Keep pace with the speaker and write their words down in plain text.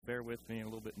bear with me. I'm a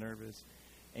little bit nervous.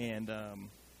 And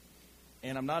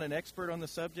I'm not an expert on the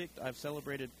subject. I've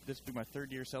celebrated, this will be my third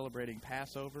year celebrating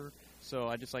Passover. So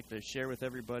I'd just like to share with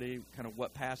everybody kind of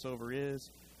what Passover is,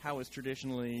 how it's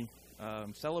traditionally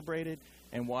celebrated,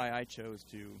 and why I chose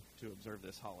to observe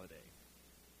this holiday.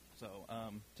 So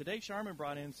today Charmin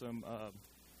brought in some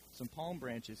palm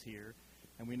branches here,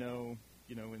 and we know,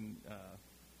 in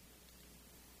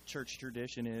church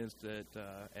tradition is that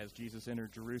as Jesus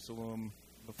entered Jerusalem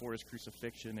before his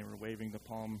crucifixion, they were waving the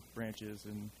palm branches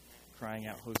and crying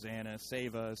out, "Hosanna,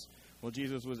 save us." Well,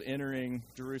 Jesus was entering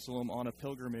Jerusalem on a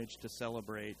pilgrimage to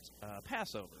celebrate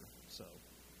Passover. So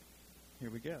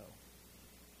here we go.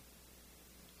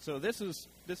 So this is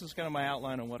kind of my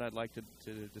outline on what I'd like to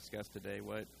discuss today.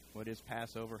 What is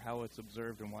Passover, how it's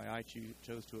observed, and why I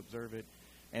chose to observe it.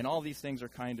 And all these things are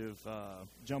kind of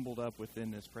jumbled up within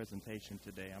this presentation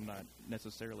today. I'm not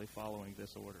necessarily following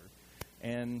this order.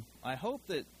 And I hope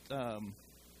that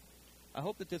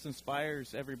this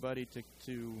inspires everybody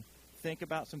to think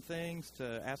about some things,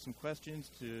 to ask some questions,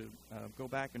 to go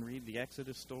back and read the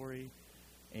Exodus story,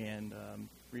 and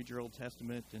read your Old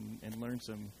Testament and learn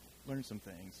some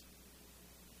things.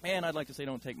 And I'd like to say,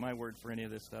 don't take my word for any of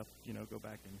this stuff. Go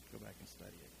back and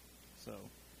study it. So,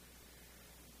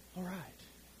 all right.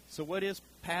 So what is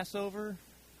Passover?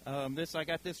 I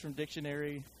got this from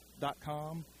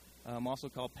dictionary.com. Also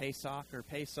called Pesach or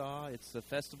Pesach. It's a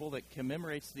festival that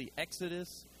commemorates the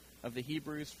exodus of the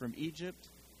Hebrews from Egypt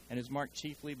and is marked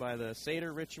chiefly by the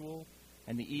Seder ritual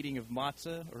and the eating of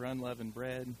matzah or unleavened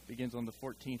bread. Begins on the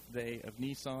 14th day of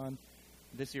Nisan.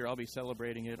 This year I'll be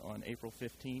celebrating it on April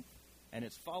 15th. And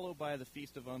it's followed by the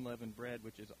Feast of Unleavened Bread,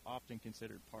 which is often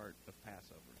considered part of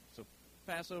Passover. So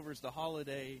Passover is the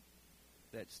holiday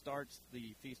that starts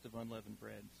the Feast of Unleavened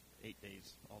Bread, 8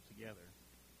 days altogether.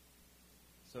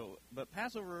 So, but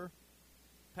Passover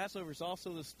is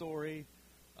also the story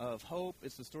of hope.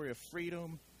 It's the story of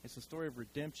freedom. It's the story of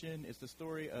redemption. It's the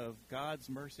story of God's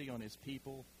mercy on his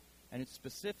people. And it's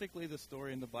specifically the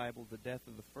story in the Bible, the death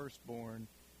of the firstborn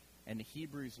and the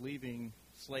Hebrews leaving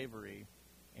slavery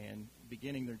and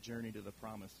beginning their journey to the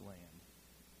promised land.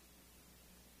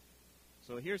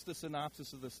 So here's the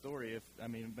synopsis of the story. It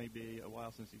may be a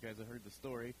while since you guys have heard the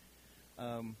story.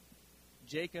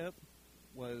 Jacob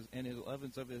and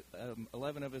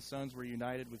 11 of his sons were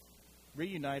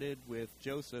reunited with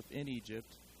Joseph in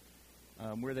Egypt,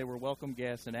 where they were welcome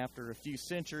guests. And after a few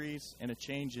centuries and a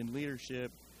change in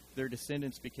leadership, their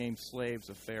descendants became slaves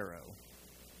of Pharaoh.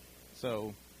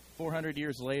 So 400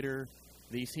 years later,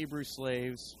 these Hebrew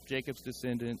slaves, Jacob's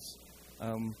descendants,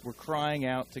 were crying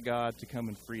out to God to come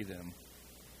and free them.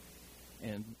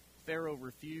 And Pharaoh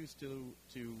refused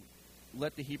to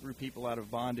let the Hebrew people out of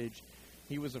bondage.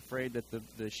 He was afraid that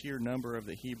the sheer number of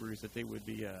the Hebrews, that they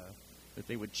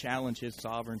would challenge his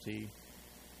sovereignty.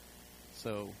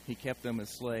 So he kept them as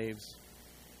slaves.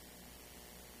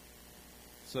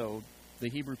 So the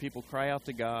Hebrew people cry out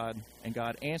to God, and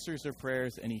God answers their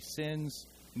prayers, and he sends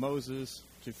Moses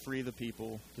to free the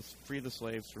people, to free the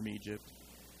slaves from Egypt.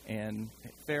 And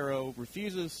Pharaoh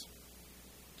refuses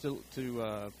to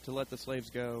let the slaves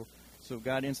go. So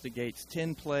God instigates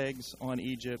 10 plagues on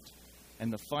Egypt,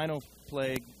 and the final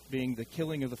plague being the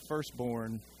killing of the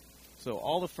firstborn. So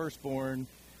all the firstborn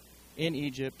in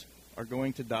Egypt are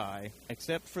going to die,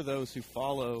 except for those who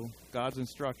follow God's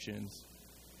instructions.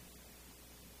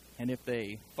 And if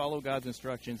they follow God's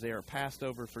instructions, they are passed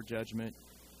over for judgment.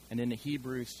 And then the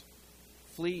Hebrews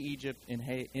flee Egypt in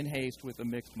haste with a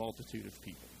mixed multitude of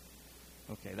people.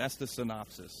 Okay, that's the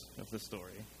synopsis of the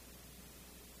story.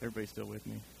 Everybody still with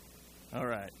me? All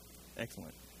right,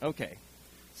 excellent. Okay,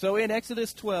 so in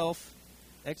Exodus 12,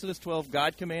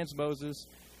 God commands Moses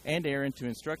and Aaron to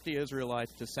instruct the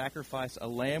Israelites to sacrifice a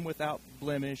lamb without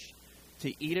blemish,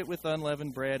 to eat it with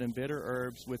unleavened bread and bitter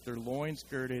herbs, with their loins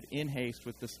girded in haste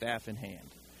with the staff in hand.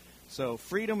 So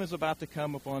freedom is about to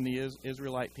come upon the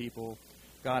Israelite people.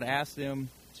 God asked them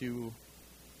to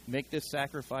make this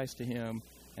sacrifice to him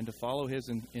and to follow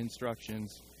his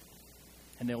instructions,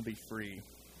 and they'll be free.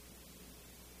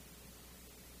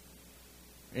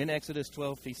 In Exodus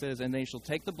 12, he says, "And they shall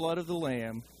take the blood of the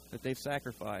lamb that they've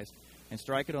sacrificed and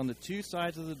strike it on the two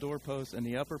sides of the doorpost and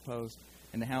the upper post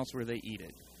in the house where they eat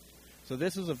it." So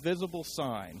this is a visible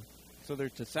sign. So they're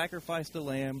to sacrifice the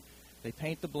lamb. They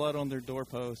paint the blood on their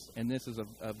doorposts, and this is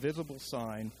a visible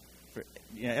sign.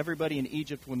 Everybody in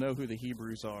Egypt will know who the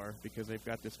Hebrews are because they've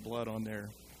got this blood on their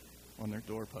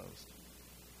doorpost.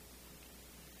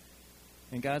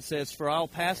 And God says, "For I'll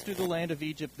pass through the land of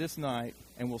Egypt this night,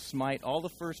 and will smite all the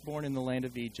firstborn in the land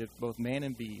of Egypt, both man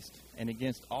and beast. And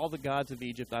against all the gods of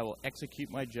Egypt I will execute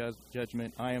my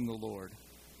judgment. I am the Lord."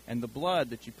 And the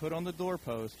blood that you put on the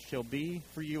doorpost shall be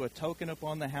for you a token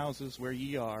upon the houses where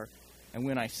ye are. And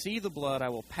when I see the blood, I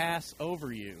will pass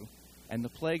over you, and the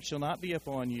plague shall not be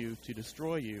upon you to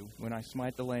destroy you when I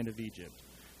smite the land of Egypt.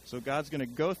 So God's going to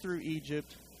go through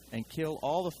Egypt and kill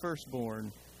all the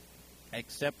firstborn,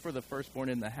 except for the firstborn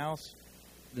in the house,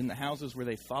 in the houses where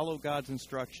they follow God's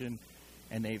instruction,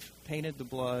 and they've painted the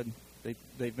blood.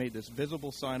 They've made this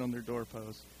visible sign on their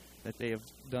doorpost that they have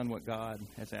done what God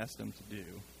has asked them to do.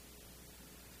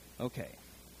 Okay,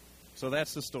 so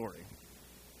that's the story.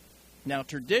 Now,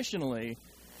 traditionally,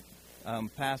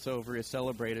 Passover is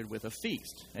celebrated with a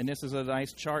feast. And this is a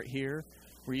nice chart here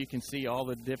where you can see all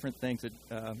the different things that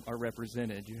are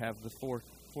represented. You have the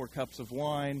four cups of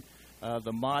wine,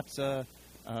 the matzah,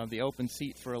 the open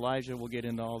seat for Elijah. We'll get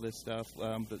into all this stuff.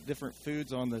 The different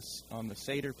foods on the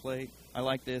Seder plate. I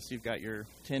like this. You've got your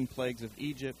 10 plagues of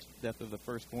Egypt, death of the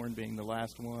firstborn being the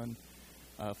last one.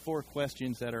 4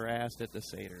 questions that are asked at the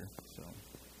Seder.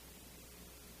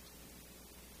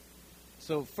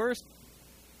 So first,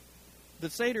 the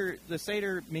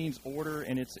Seder means order,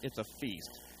 and it's a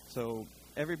feast. So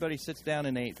everybody sits down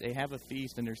and they have a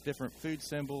feast, and there's different food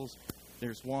symbols.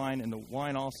 There's wine, and the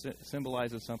wine all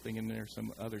symbolizes something, and there's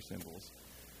some other symbols.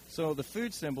 So the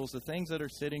food symbols, the things that are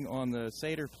sitting on the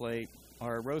Seder plate,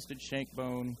 are roasted shank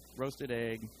bone, roasted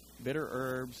egg, bitter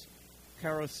herbs,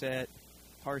 caroset,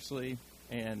 parsley,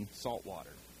 and salt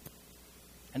water.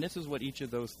 And this is what each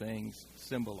of those things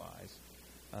symbolize.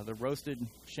 The roasted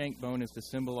shank bone is to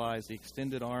symbolize the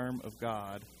extended arm of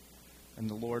God, and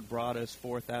the Lord brought us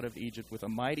forth out of Egypt with a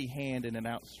mighty hand and an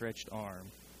outstretched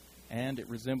arm. And it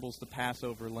resembles the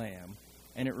Passover lamb.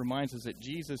 And it reminds us that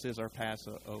Jesus is our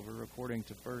Passover, according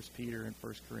to 1 Peter and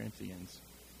 1 Corinthians.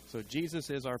 So Jesus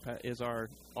is our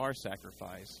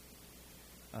sacrifice.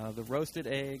 The roasted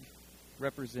egg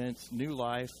represents new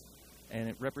life, and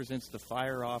it represents the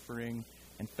fire offering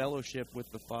and fellowship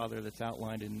with the Father that's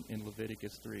outlined in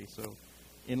Leviticus 3. So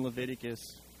in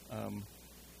Leviticus,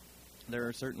 there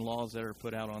are certain laws that are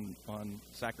put out on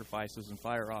sacrifices and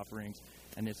fire offerings,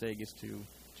 and this egg is to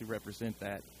represent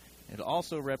that. It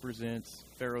also represents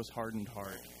Pharaoh's hardened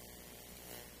heart.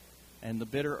 And the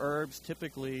bitter herbs,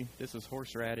 typically, this is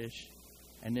horseradish,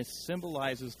 and this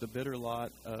symbolizes the bitter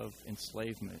lot of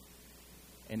enslavement.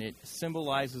 And it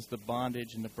symbolizes the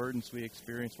bondage and the burdens we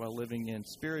experience while living in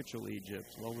spiritual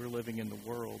Egypt, while we're living in the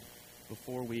world,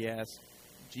 before we ask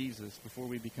Jesus, before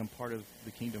we become part of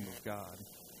the kingdom of God.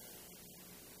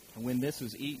 And when this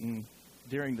is eaten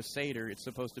during the Seder, it's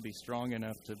supposed to be strong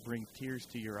enough to bring tears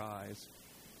to your eyes,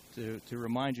 to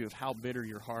remind you of how bitter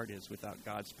your heart is without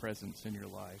God's presence in your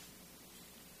life.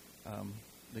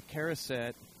 The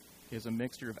caroset is a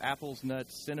mixture of apples,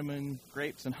 nuts, cinnamon,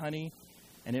 grapes, and honey,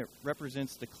 and it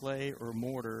represents the clay or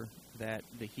mortar that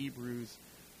the Hebrews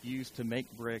used to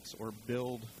make bricks or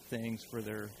build things for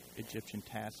their Egyptian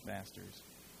taskmasters.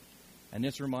 And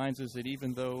this reminds us that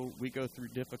even though we go through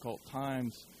difficult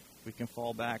times, we can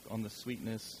fall back on the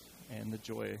sweetness and the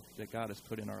joy that God has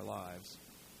put in our lives.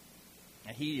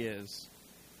 And He is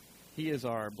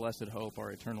our blessed hope,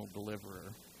 our eternal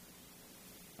deliverer.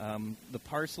 The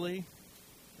parsley,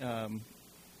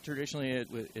 traditionally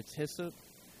it's hyssop.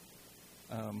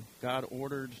 God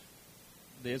ordered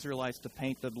the Israelites to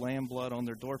paint the lamb blood on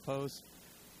their doorposts,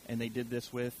 and they did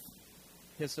this with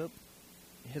hyssop.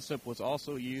 Hyssop was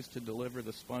also used to deliver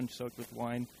the sponge soaked with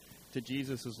wine to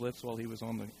Jesus' lips while he was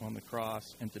on the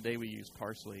cross, and today we use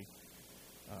parsley,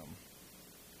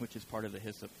 which is part of the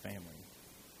hyssop family.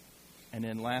 And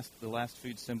then the last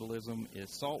food symbolism is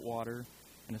salt water,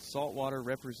 and the salt water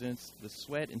represents the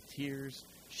sweat and tears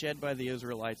shed by the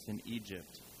Israelites in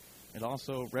Egypt. It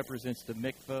also represents the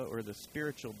mikveh, or the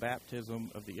spiritual baptism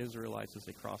of the Israelites as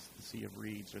they crossed the Sea of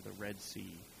Reeds, or the Red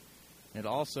Sea. It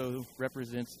also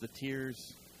represents the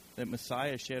tears that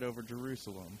Messiah shed over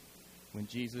Jerusalem when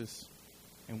he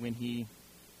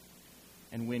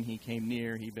came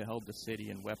near, he beheld the city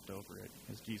and wept over it,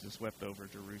 as Jesus wept over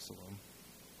Jerusalem.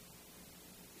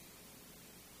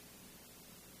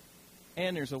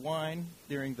 And there's a wine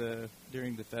during the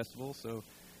festival, so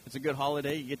it's a good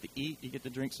holiday. You get to eat, you get to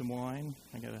drink some wine.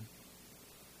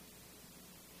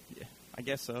 I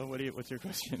guess so. What's your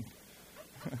question?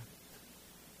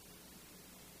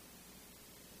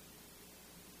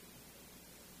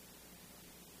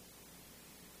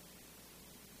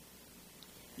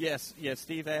 Yes.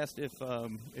 Steve asked if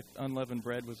unleavened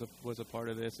bread was a part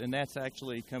of this, and that's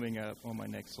actually coming up on my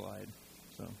next slide.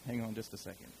 So hang on just a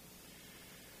second.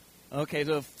 Okay,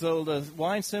 so the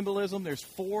wine symbolism, there's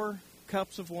 4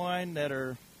 cups of wine that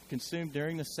are consumed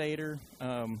during the Seder.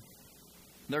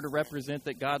 They're to represent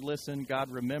that God listened,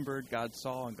 God remembered, God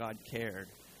saw, and God cared.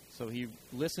 So he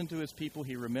listened to his people,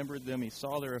 he remembered them, he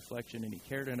saw their affliction, and he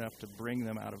cared enough to bring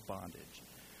them out of bondage.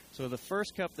 So the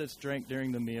first cup that's drank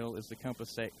during the meal is the cup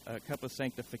of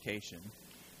sanctification.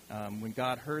 When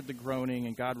God heard the groaning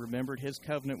and God remembered his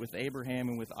covenant with Abraham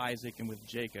and with Isaac and with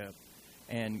Jacob,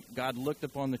 and God looked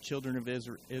upon the children of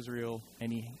Israel,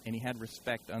 and he had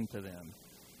respect unto them.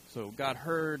 So God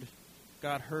heard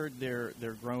their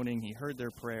groaning, he heard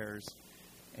their prayers,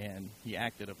 and he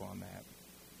acted upon that.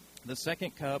 The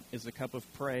second cup is the cup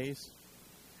of praise,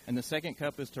 and the second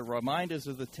cup is to remind us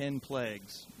of the 10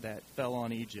 plagues that fell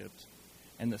on Egypt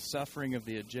and the suffering of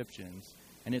the Egyptians.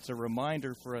 And it's a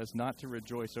reminder for us not to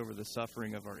rejoice over the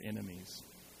suffering of our enemies.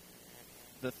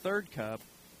 The third cup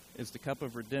is the cup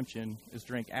of redemption, is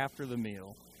drank after the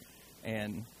meal.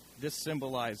 And this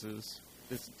symbolizes,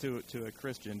 this to a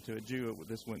Christian, to a Jew,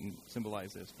 this wouldn't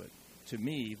symbolize this, but to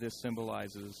me, this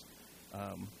symbolizes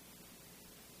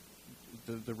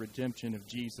the redemption of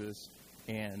Jesus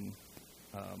and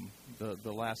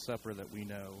the Last Supper that we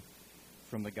know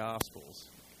from the Gospels.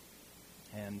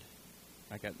 And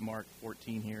I got Mark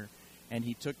 14 here. And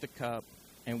he took the cup,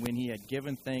 and when he had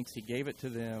given thanks, he gave it to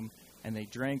them, and they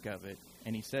drank of it.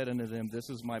 And he said unto them, This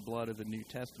is my blood of the New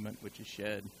Testament, which is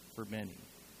shed for many.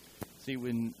 See,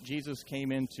 when Jesus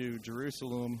came into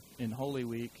Jerusalem in Holy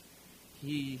Week,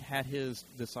 he had his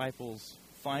disciples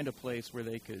find a place where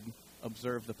they could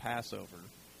observe the Passover.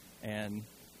 And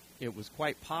it was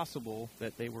quite possible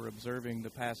that they were observing the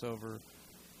Passover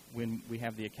when we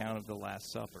have the account of the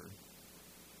Last Supper.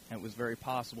 And it was very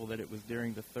possible that it was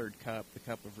during the third cup, the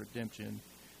cup of redemption,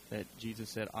 that Jesus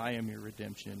said, I am your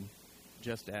redemption,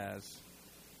 just as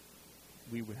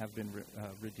we would have been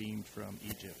redeemed from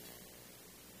Egypt.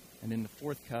 And in the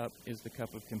fourth cup is the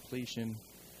cup of completion.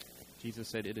 Jesus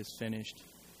said, it is finished.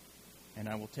 And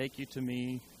I will take you to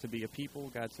me to be a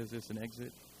people. God says this in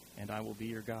Exit. And I will be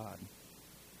your God.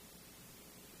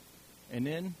 And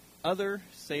then other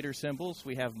Seder symbols.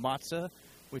 We have matzah,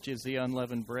 which is the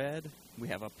unleavened bread. We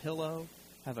have a pillow,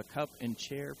 have a cup and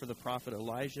chair for the prophet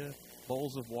Elijah,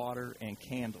 bowls of water, and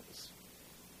candles.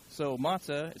 So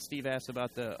matzah, Steve asked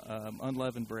about the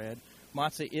unleavened bread.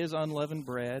 Matzah is unleavened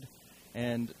bread,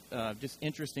 and just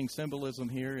interesting symbolism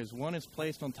here is one is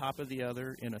placed on top of the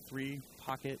other in a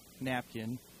 3-pocket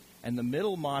napkin, and the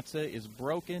middle matzah is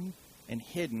broken and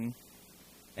hidden,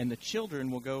 and the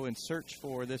children will go and search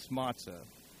for this matzah.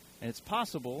 And it's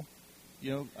possible,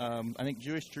 I think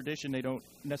Jewish tradition, they don't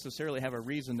necessarily have a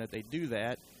reason that they do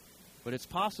that, but it's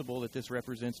possible that this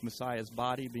represents Messiah's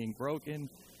body being broken,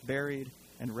 buried,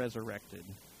 and resurrected.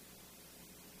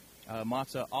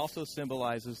 Matzah also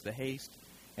symbolizes the haste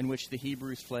in which the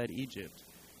Hebrews fled Egypt.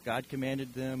 God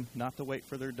commanded them not to wait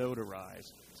for their dough to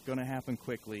rise. It's going to happen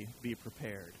quickly. Be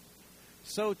prepared.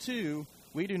 So, too,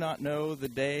 we do not know the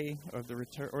day of the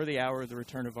return or the hour of the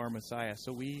return of our Messiah,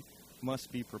 so we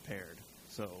must be prepared.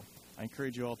 So, I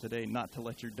encourage you all today not to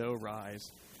let your dough rise.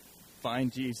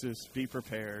 Find Jesus. Be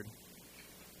prepared.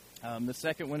 The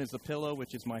second one is the pillow,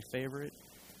 which is my favorite.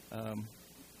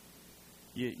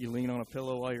 You lean on a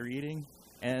pillow while you're eating.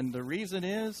 And the reason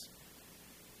is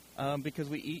because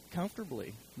we eat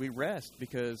comfortably. We rest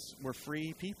because we're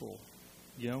free people.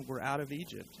 We're out of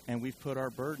Egypt. And we've put our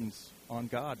burdens on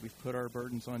God. We've put our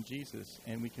burdens on Jesus.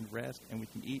 And we can rest and we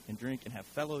can eat and drink and have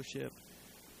fellowship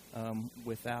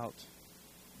without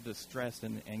the stress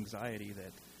and anxiety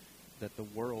that the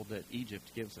world, that Egypt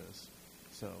gives us.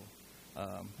 So,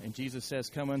 and Jesus says,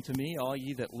 Come unto me, all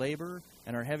ye that labor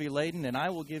and are heavy laden, and I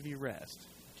will give you rest.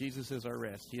 Jesus is our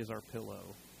rest. He is our pillow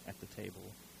at the table.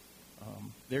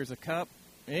 There's a cup,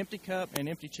 an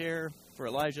empty chair for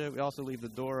Elijah. We also leave the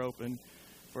door open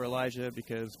for Elijah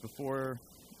because before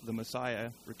the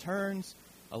Messiah returns,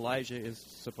 Elijah is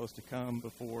supposed to come.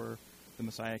 Before the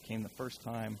Messiah came the first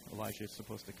time, Elijah is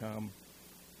supposed to come.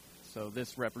 So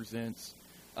this represents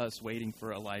us waiting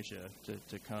for Elijah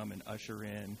to come and usher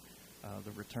in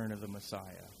the return of the Messiah.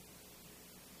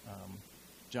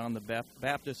 John the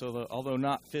Baptist, although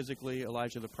not physically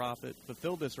Elijah the prophet,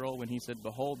 fulfilled this role when he said,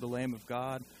 Behold the Lamb of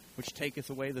God, which taketh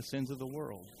away the sins of the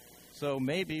world. So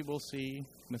maybe we'll see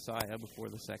Messiah before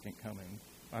the second coming.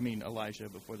 Elijah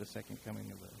before the second coming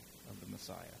of the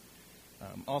Messiah.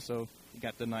 Also, you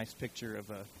got the nice picture of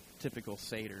a typical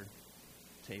Seder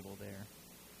table there.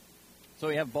 So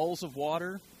we have bowls of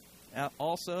water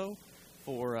also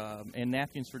and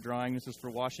napkins for drying. This is for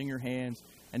washing your hands.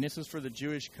 And this is for the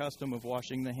Jewish custom of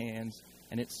washing the hands.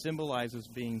 And it symbolizes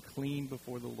being clean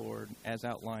before the Lord as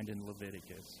outlined in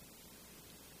Leviticus.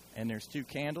 And there's 2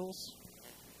 candles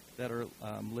that are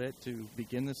lit to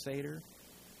begin the Seder.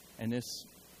 And this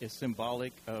is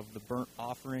symbolic of the burnt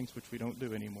offerings, which we don't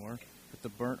do anymore. with the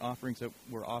burnt offerings that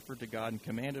were offered to God and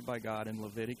commanded by God in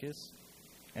Leviticus.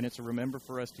 And it's a reminder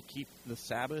for us to keep the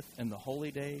Sabbath and the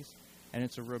holy days. And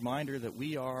it's a reminder that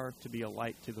we are to be a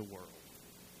light to the world.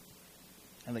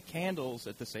 And the candles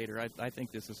at the Seder, I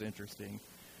think this is interesting,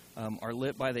 are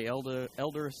lit by the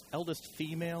eldest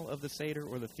female of the Seder,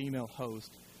 or the female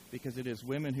host, because it is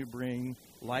women who bring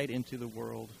light into the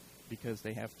world because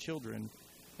they have children.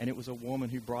 And it was a woman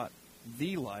who brought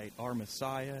the light, our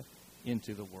Messiah,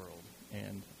 into the world.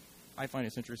 And I find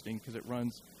it's interesting because it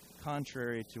runs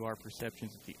contrary to our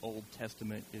perceptions that the Old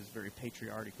Testament is very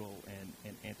patriarchal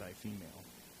and anti-female.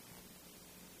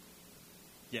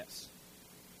 Yes.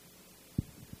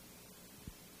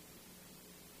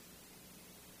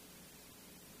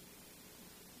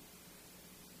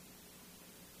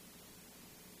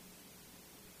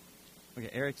 Okay,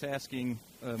 Eric's asking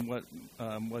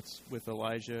what's with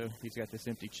Elijah. He's got this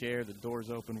empty chair. The door's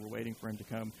open. We're waiting for him to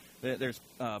come. There's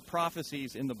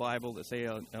prophecies in the Bible that say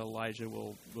Elijah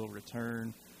will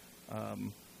return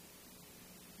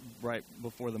right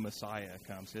before the Messiah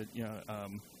comes.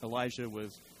 Elijah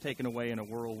was taken away in a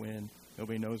whirlwind.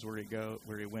 Nobody knows where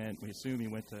he went. We assume he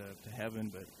went to heaven,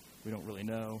 but we don't really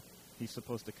know. He's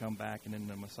supposed to come back, and then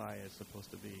the Messiah is supposed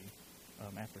to be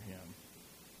after him.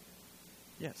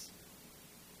 Yes.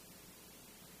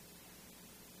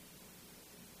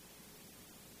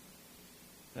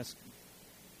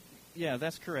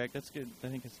 That's correct. That's good. I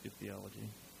think it's good theology.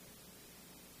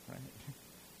 Right.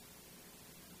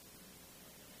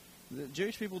 The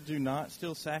Jewish people do not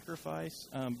still sacrifice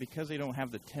because they don't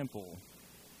have the temple.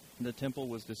 The temple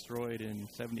was destroyed in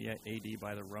 70 A.D.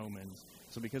 by the Romans.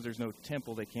 So because there's no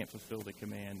temple, they can't fulfill the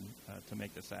command to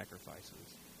make the sacrifices.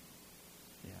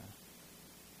 Yeah.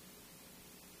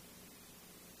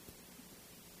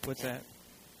 What's that?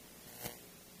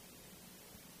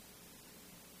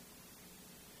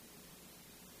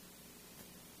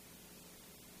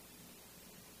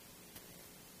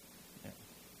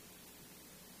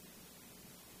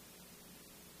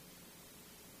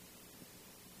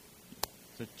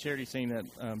 So Charity's saying that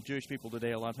Jewish people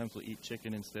today a lot of times will eat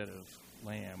chicken instead of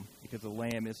lamb because the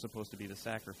lamb is supposed to be the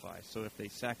sacrifice. So if they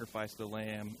sacrifice the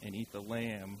lamb and eat the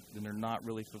lamb, then they're not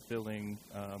really fulfilling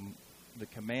the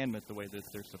commandment the way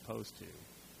that they're supposed to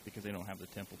because they don't have the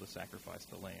temple to sacrifice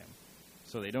the lamb.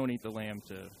 So they don't eat the lamb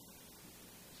to...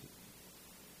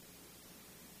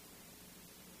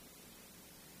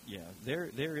 Yeah,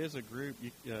 there is a group,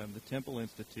 the Temple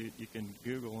Institute. You can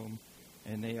Google them.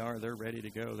 And they're ready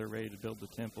to go. They're ready to build the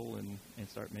temple and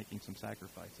start making some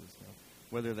sacrifices. So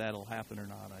whether that'll happen or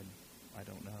not, I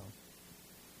don't know.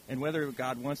 And whether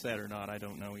God wants that or not, I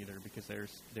don't know either, because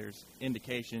there's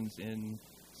indications in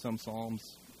some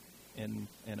Psalms and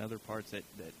other parts that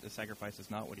the sacrifice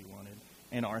is not what he wanted.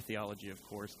 And our theology, of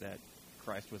course, that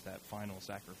Christ was that final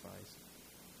sacrifice.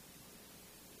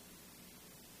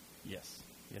 Yes,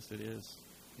 it is.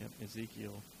 Yep,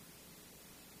 Ezekiel.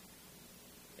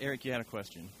 Eric, you had a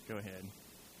question. Go ahead.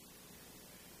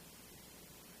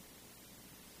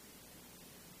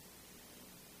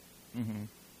 Mm-hmm.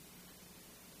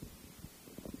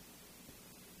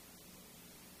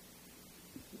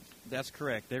 That's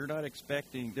correct. They're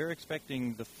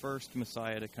expecting the first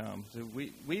Messiah to come. So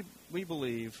we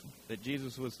believe that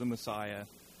Jesus was the Messiah,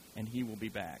 and he will be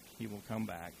back. He will come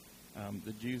back.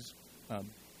 The Jews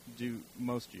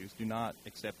most Jews do not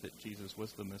accept that Jesus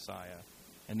was the Messiah.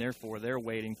 And therefore, they're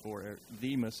waiting for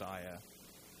the Messiah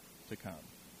to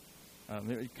come.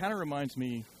 It kind of reminds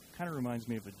me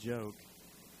of a joke.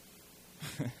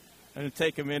 I'm going to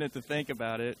take a minute to think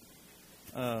about it.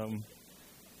 I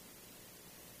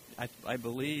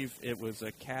believe it was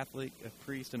a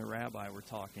priest and a rabbi were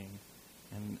talking,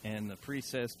 and the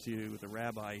priest says to the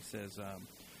rabbi, he says,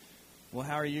 "Well,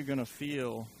 how are you going to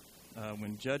feel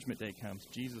when Judgment Day comes?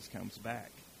 Jesus comes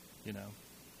back.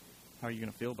 How are you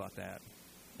going to feel about that?"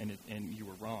 And you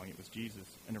were wrong. It was Jesus.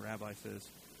 And the rabbi says,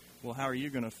 "Well, how are you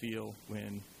going to feel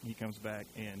when he comes back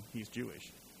and he's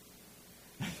Jewish?"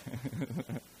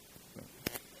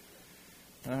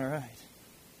 All right.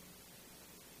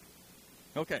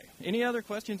 Okay. Any other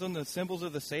questions on the symbols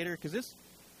of the Seder? Because this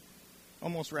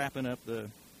almost wrapping up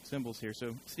the symbols here.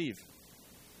 So, Steve.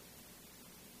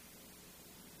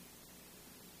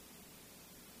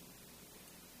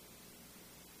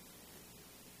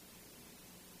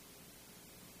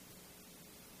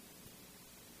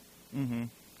 Mm-hmm.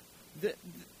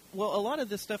 Well, a lot of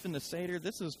this stuff in the Seder,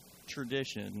 this is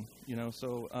tradition,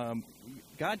 So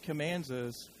God commands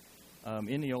us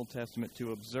in the Old Testament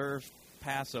to observe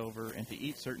Passover and to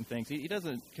eat certain things. He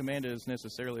doesn't command us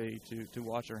necessarily to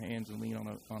wash our hands and lean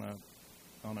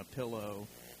on a pillow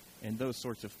and those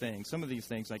sorts of things. Some of these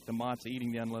things, like the matzah,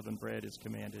 eating the unleavened bread, is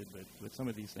commanded, but some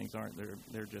of these things aren't.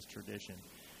 They're just tradition.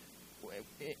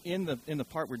 In the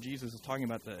part where Jesus is talking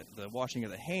about the washing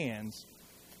of the hands,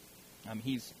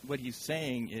 what he's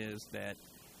saying is that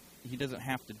he doesn't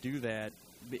have to do that.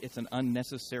 It's an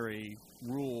unnecessary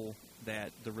rule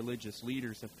that the religious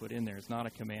leaders have put in there. It's not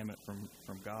a commandment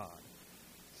from God.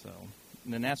 So,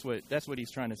 and then that's what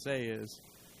he's trying to say is,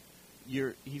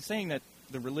 he's saying that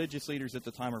the religious leaders at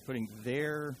the time are putting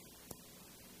their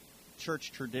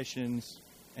church traditions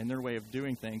and their way of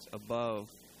doing things above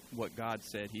what God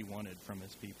said he wanted from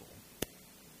his people.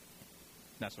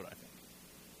 That's what I think.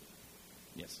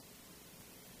 Yes.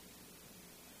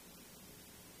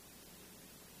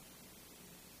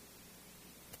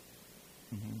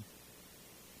 Mm-hmm.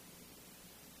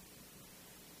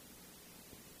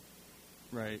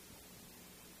 Right.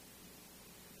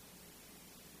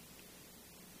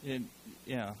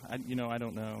 I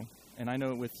don't know. And I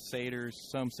know with Seders,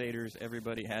 some Seders,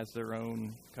 everybody has their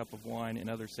own cup of wine. In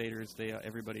other Seders,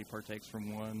 everybody partakes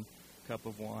from one cup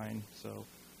of wine. So,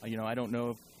 I don't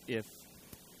know if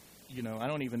I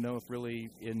don't even know if really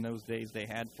in those days they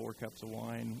had 4 cups of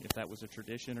wine, if that was a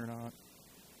tradition or not.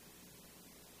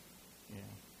 Yeah.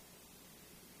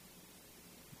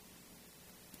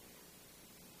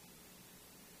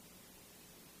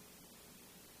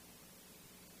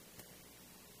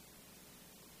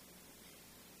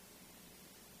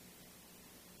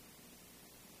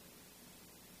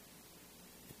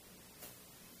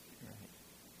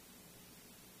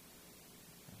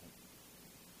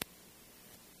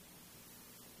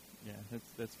 Yeah,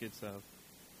 that's good stuff.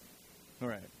 All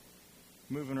right,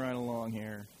 moving right along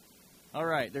here. All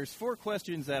right, there's 4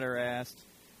 questions that are asked,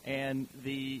 and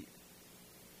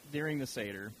during the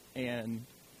Seder, and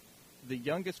the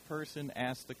youngest person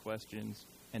asks the questions,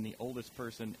 and the oldest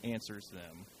person answers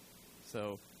them.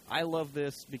 So I love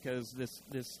this because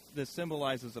this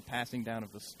symbolizes a passing down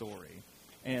of the story.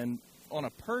 And on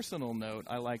a personal note,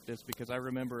 I like this because I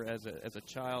remember as a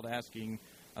child asking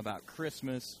about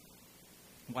Christmas,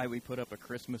 why we put up a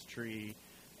Christmas tree,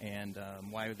 and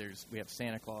why we have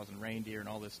Santa Claus and reindeer and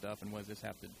all this stuff, and what does this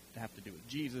have to do with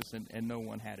Jesus? And no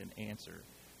one had an answer.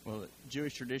 Well,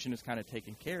 Jewish tradition is kind of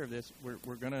taking care of this.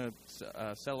 We're going to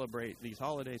celebrate these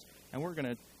holidays, and we're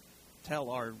going to tell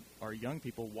our young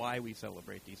people why we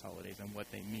celebrate these holidays and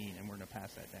what they mean, and we're going to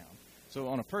pass that down. So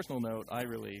on a personal note, I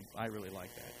really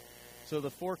like that. So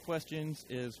the 4 questions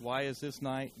is, why is this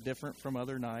night different from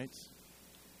other nights?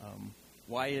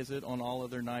 Why is it on all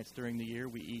other nights during the year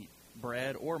we eat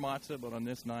bread or matzah, but on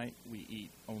this night we eat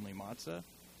only matzah?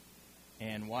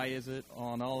 And why is it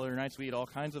on all other nights we eat all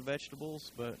kinds of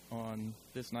vegetables, but on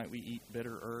this night we eat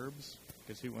bitter herbs?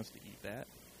 Because who wants to eat that?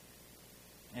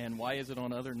 And why is it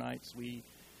on other nights we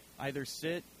either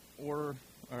sit or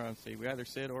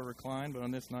recline, but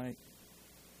on this night,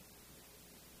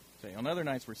 on other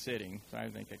nights we're sitting. So I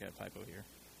think I got a typo here.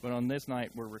 But on this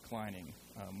night we're reclining.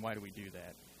 Why do we do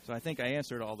that? So I think I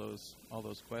answered all those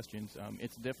questions.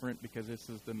 It's different because this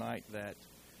is the night that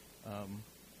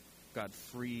God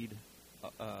freed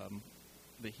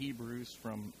the Hebrews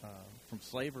from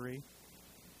slavery,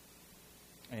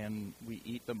 and we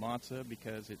eat the matzah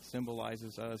because it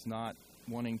symbolizes us not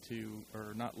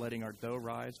letting our dough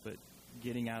rise, but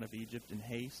getting out of Egypt in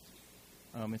haste.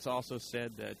 It's also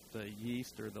said that the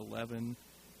yeast or the leaven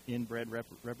in bread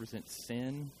represents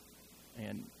sin.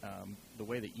 And the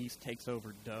way the yeast takes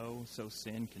over dough, so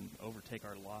sin can overtake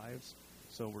our lives.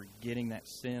 So we're getting that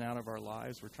sin out of our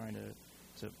lives. We're trying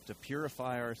to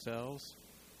purify ourselves.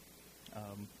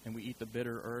 And we eat the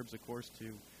bitter herbs, of course,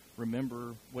 to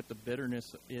remember what the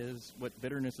bitterness is, what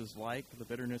bitterness is like, the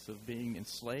bitterness of being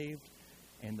enslaved,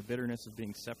 and the bitterness of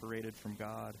being separated from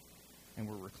God. And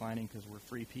we're reclining because we're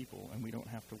free people, and we don't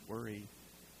have to worry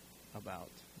about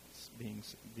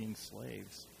being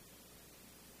slaves.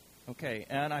 Okay,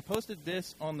 and I posted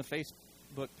this on the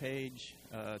Facebook page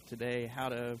today, how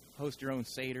to host your own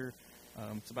Seder.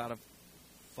 It's about a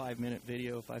 5-6-minute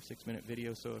video,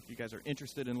 so if you guys are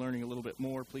interested in learning a little bit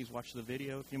more, please watch the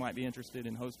video. If you might be interested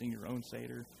in hosting your own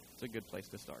Seder, it's a good place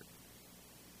to start.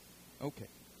 Okay,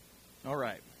 all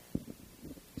right.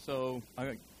 So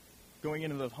I'm going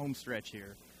into the home stretch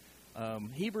here.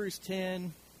 Hebrews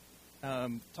 10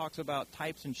 talks about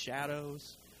types and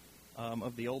shadows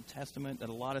of the Old Testament, that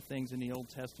a lot of things in the Old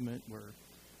Testament were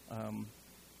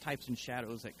types and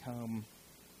shadows that come,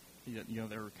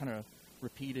 they're kind of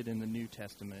repeated in the New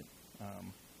Testament.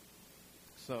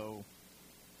 So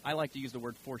I like to use the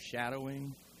word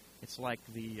foreshadowing. It's like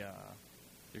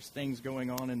there's things going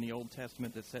on in the Old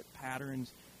Testament that set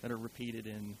patterns that are repeated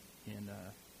in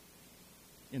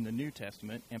in the New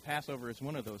Testament, and Passover is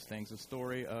one of those things. A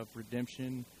story of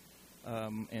redemption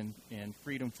and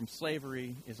freedom from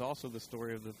slavery is also the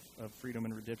story of freedom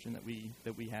and redemption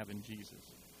that we have in Jesus.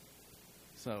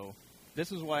 So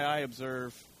this is why I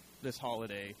observe this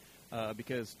holiday,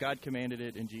 because God commanded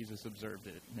it and Jesus observed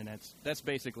it, and that's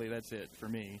it for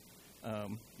me.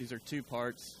 These are two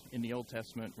parts in the Old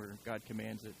Testament where God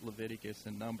commands it: Leviticus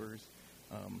and Numbers.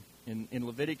 In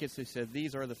Leviticus, he said,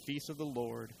 "These are the feasts of the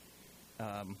Lord,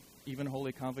 even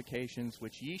holy convocations,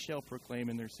 which ye shall proclaim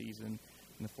in their season,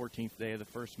 in the 14th day of the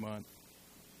first month.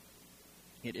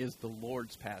 It is the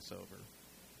Lord's Passover."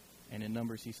 And in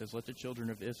Numbers, he says, "Let the children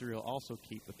of Israel also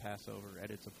keep the Passover at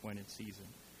its appointed season."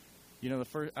 You know,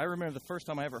 I remember the first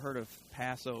time I ever heard of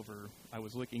Passover, I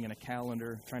was looking in a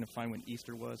calendar, trying to find when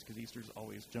Easter was, because Easter's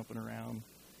always jumping around.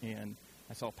 And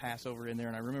I saw Passover in there,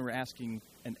 and I remember asking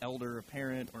an elder, a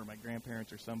parent, or my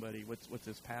grandparents or somebody, what's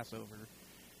this Passover?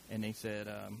 And they said,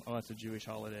 "Oh, it's a Jewish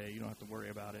holiday. You don't have to worry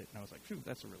about it." And I was like, "Phew,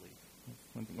 that's a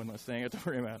relief. One less thing I have to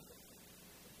worry about."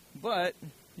 But,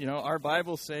 you know, our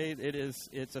Bibles say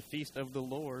it's a feast of the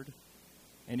Lord,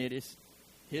 and it is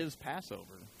His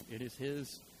Passover. It is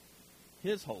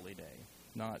His holy day,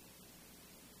 not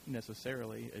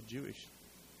necessarily a Jewish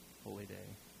holy day.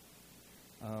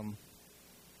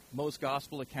 Most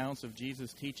gospel accounts of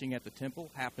Jesus' teaching at the temple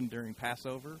happened during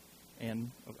Passover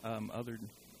and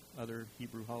other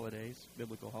Hebrew holidays,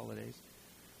 biblical holidays.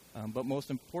 But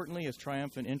most importantly, his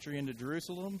triumphant entry into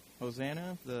Jerusalem,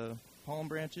 Hosanna, the palm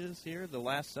branches here, the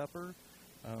Last Supper,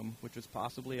 which was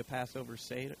possibly a Passover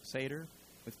Seder,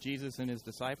 with Jesus and his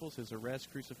disciples, his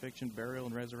arrest, crucifixion, burial,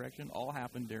 and resurrection, all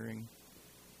happened during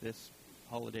this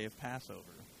holiday of Passover.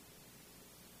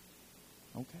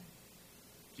 Okay.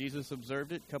 Jesus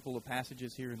observed it. A couple of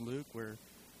passages here in Luke where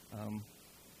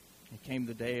it came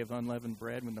the day of unleavened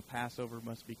bread when the Passover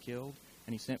must be killed,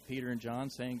 and he sent Peter and John,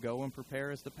 saying, "Go and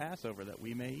prepare us the Passover that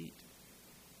we may eat."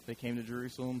 They came to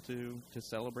Jerusalem to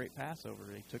celebrate Passover.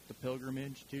 They took the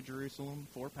pilgrimage to Jerusalem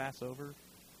for Passover.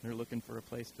 They're looking for a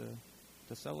place to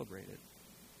celebrate it.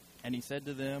 And he said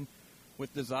to them,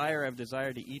 "With desire I've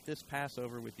desired to eat this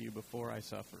Passover with you before I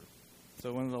suffer."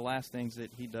 So one of the last things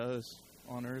that he does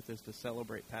on earth is to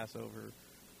celebrate Passover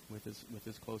with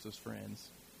his closest friends,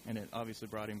 and it obviously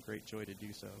brought him great joy to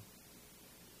do so.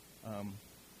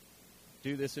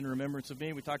 Do this in remembrance of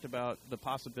me. We talked about the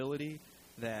possibility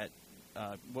that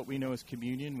what we know as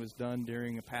communion was done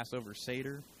during a Passover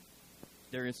Seder.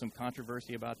 There is some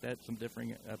controversy about that, some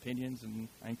differing opinions, and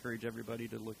I encourage everybody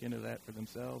to look into that for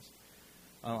themselves.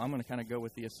 I'm going to kind of go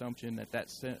with the assumption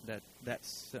that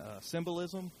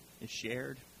symbolism is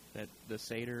shared, that the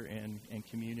Seder and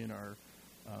communion are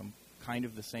kind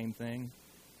of the same thing.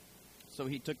 So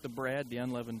he took the bread, the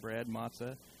unleavened bread,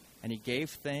 matzah, and he gave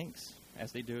thanks,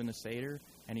 as they do in the Seder,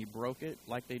 and he broke it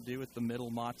like they do with the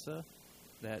middle matzah,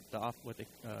 what the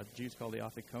Jews call the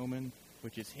afikomen,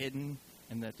 which is hidden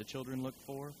and that the children look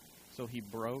for. So he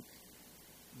broke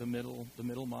the middle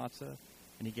matzah,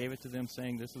 and he gave it to them,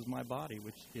 saying, "This is my body,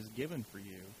 which is given for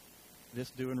you. This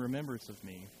do in remembrance of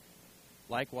me."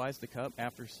 Likewise, the cup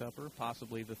after supper,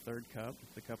 possibly the third cup,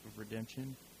 the cup of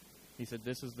redemption. He said,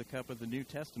 "This is the cup of the New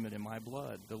Testament in my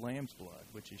blood, the Lamb's blood,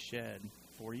 which is shed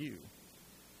for you."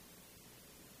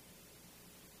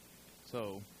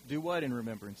 So, do what in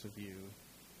remembrance of you?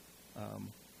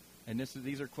 And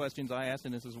these are questions I asked,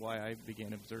 and this is why I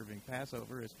began observing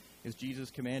Passover. Is Jesus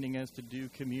commanding us to do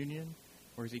communion,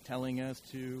 or is he telling us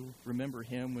to remember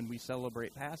him when we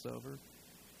celebrate Passover?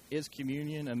 Is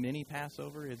communion a mini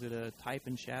Passover? Is it a type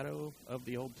and shadow of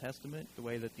the Old Testament, the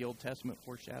way that the Old Testament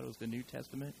foreshadows the New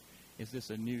Testament? Is this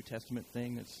a New Testament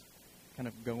thing that's kind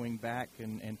of going back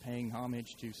and paying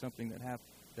homage to something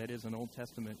that is an Old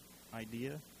Testament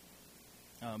idea?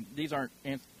 These aren't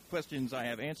questions I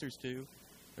have answers to.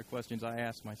 They're questions I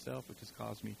ask myself, which has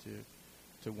caused me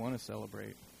to want to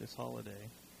celebrate this holiday.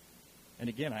 And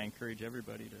again, I encourage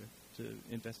everybody to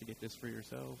investigate this for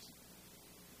yourselves.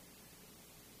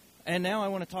 And now I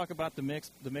want to talk about the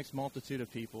mixed multitude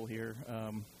of people here.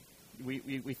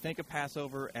 We think of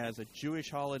Passover as a Jewish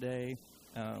holiday,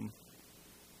 and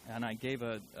I gave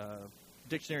a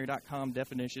dictionary.com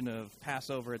definition of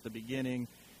Passover at the beginning,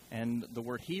 and the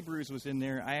word Hebrews was in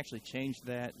there. I actually changed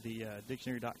that. The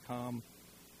dictionary.com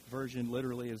version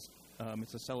literally is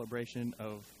it's a celebration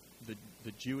of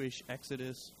the Jewish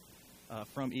exodus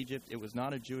from Egypt. It was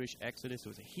not a Jewish exodus. It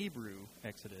was a Hebrew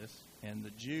exodus, and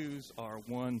the Jews are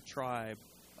one tribe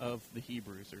of the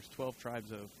Hebrews. There's 12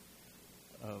 tribes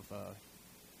of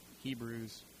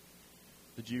Hebrews.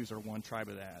 The Jews are one tribe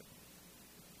of that.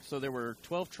 So there were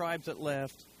 12 tribes that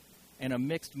left and a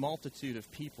mixed multitude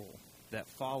of people that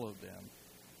followed them.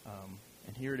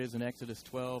 And here it is in Exodus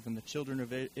 12. And the children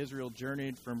of Israel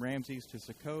journeyed from Ramses to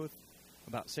Succoth,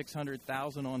 about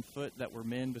 600,000 on foot that were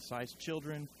men besides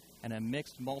children, and a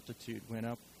mixed multitude went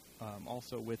up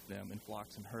also with them in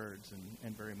flocks and herds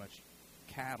and very much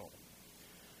cattle.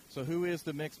 So who is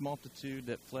the mixed multitude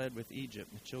that fled with Egypt,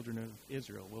 the children of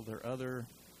Israel? Well, there are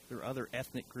other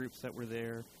ethnic groups that were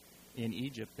there in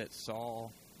Egypt that saw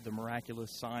the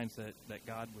miraculous signs that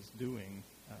God was doing,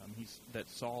 that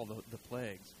saw the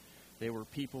plagues. They were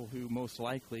people who most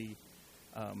likely,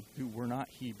 who were not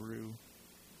Hebrew,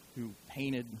 who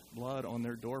painted blood on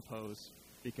their doorposts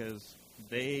because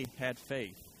they had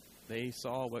faith. They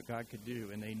saw what God could do,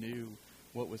 and they knew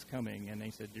what was coming, and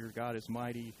they said, "Your God is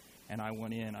mighty, and I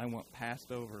want in. I want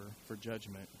passed over for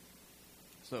judgment."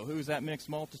 So who's that mixed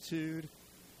multitude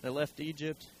that left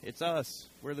Egypt? It's us.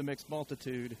 We're the mixed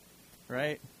multitude,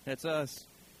 right? That's us.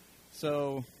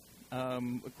 So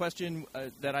a question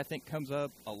that I think comes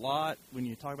up a lot when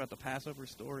you talk about the Passover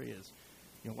story is,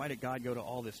 why did God go to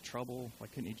all this trouble? Why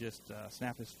couldn't he just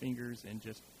snap his fingers and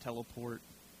just teleport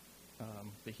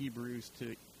the Hebrews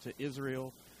to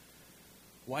Israel?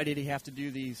 Why did he have to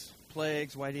do these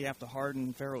plagues? Why did he have to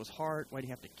harden Pharaoh's heart? Why did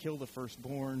he have to kill the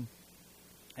firstborn?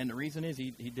 And the reason is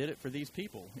he did it for these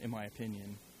people, in my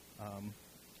opinion.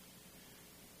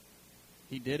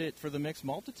 He did it for the mixed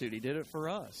multitude. He did it for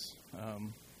us.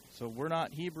 So we're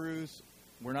not Hebrews.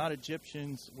 We're not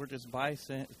Egyptians. We're just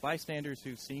bystanders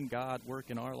who've seen God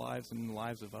work in our lives and in the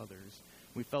lives of others.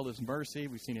 We felt his mercy.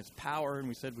 We've seen his power, and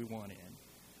we said we want in.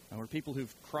 And we're people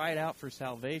who've cried out for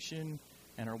salvation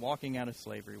and are walking out of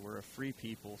slavery. We're a free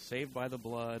people, saved by the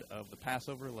blood of the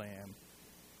Passover lamb,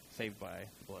 saved by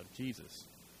the blood of Jesus.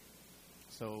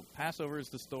 So Passover is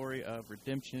the story of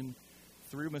redemption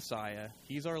through Messiah.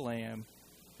 He's our lamb.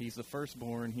 He's the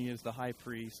firstborn. He is the high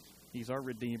priest. He's our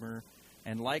redeemer.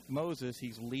 And like Moses,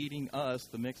 he's leading us,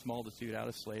 the mixed multitude, out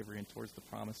of slavery and towards the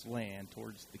promised land,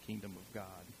 towards the kingdom of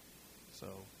God. So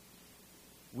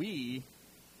we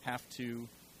have to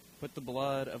put the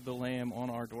blood of the Lamb on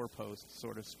our doorposts,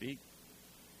 so to speak.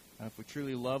 If we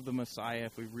truly love the Messiah,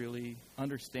 if we really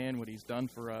understand what he's done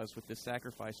for us, what this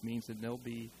sacrifice means, then there'll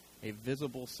be a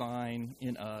visible sign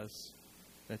in us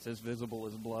that's as visible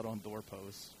as blood on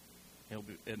doorposts. It'll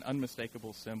be an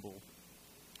unmistakable symbol.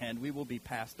 And we will be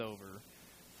passed over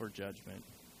for judgment.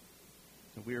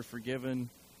 So we are forgiven.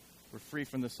 We're free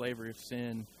from the slavery of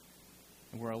sin.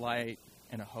 And we're a light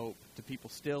and a hope to people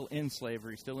still in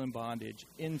slavery, still in bondage,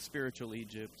 in spiritual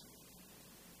Egypt.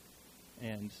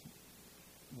 And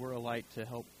we're a light to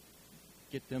help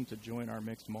get them to join our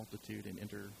mixed multitude and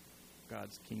enter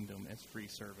God's kingdom as free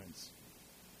servants.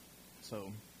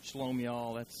 So, shalom,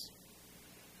 y'all.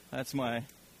 That's my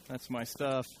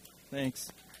stuff.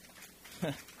 Thanks.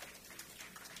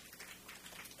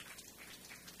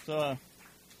 So,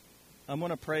 I'm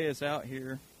going to pray us out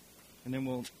here, and then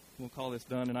we'll call this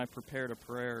done. And I prepared a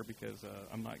prayer because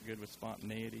I'm not good with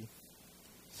spontaneity.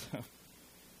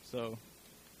 So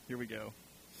here we go.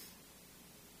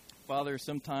 Father,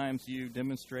 sometimes you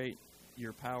demonstrate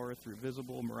your power through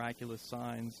visible, miraculous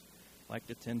signs, like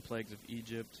the 10 plagues of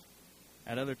Egypt.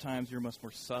 At other times, you're much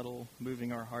more subtle,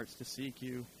 moving our hearts to seek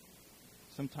you.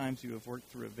 Sometimes you have worked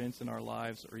through events in our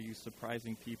lives or used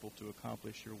surprising people to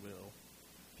accomplish your will.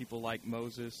 People like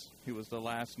Moses, who was the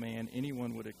last man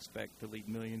anyone would expect to lead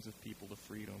millions of people to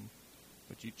freedom.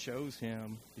 But you chose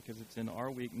him because it's in our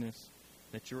weakness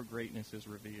that your greatness is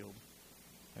revealed.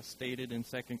 As stated in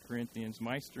 2 Corinthians,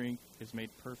 my strength is made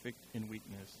perfect in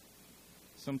weakness.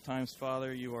 Sometimes,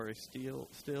 Father, you are a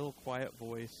still, quiet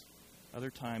voice. Other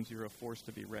times you're a force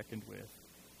to be reckoned with.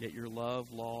 Yet your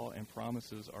love, law, and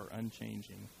promises are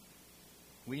unchanging.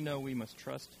 We know we must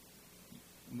trust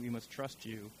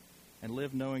you and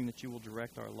live knowing that you will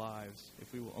direct our lives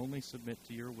if we will only submit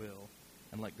to your will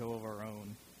and let go of our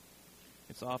own.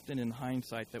 It's often in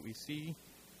hindsight that we see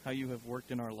how you have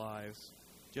worked in our lives.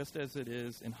 Just as it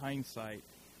is in hindsight,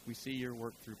 we see your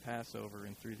work through Passover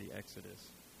and through the Exodus.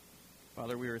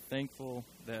 Father, we are thankful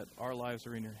that our lives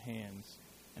are in your hands.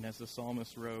 And as the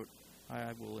psalmist wrote,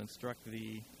 I will instruct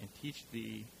thee and teach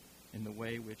thee in the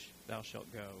way which thou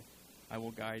shalt go. I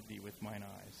will guide thee with mine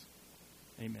eyes.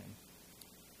 Amen.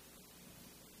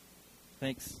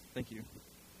 Thanks. Thank you.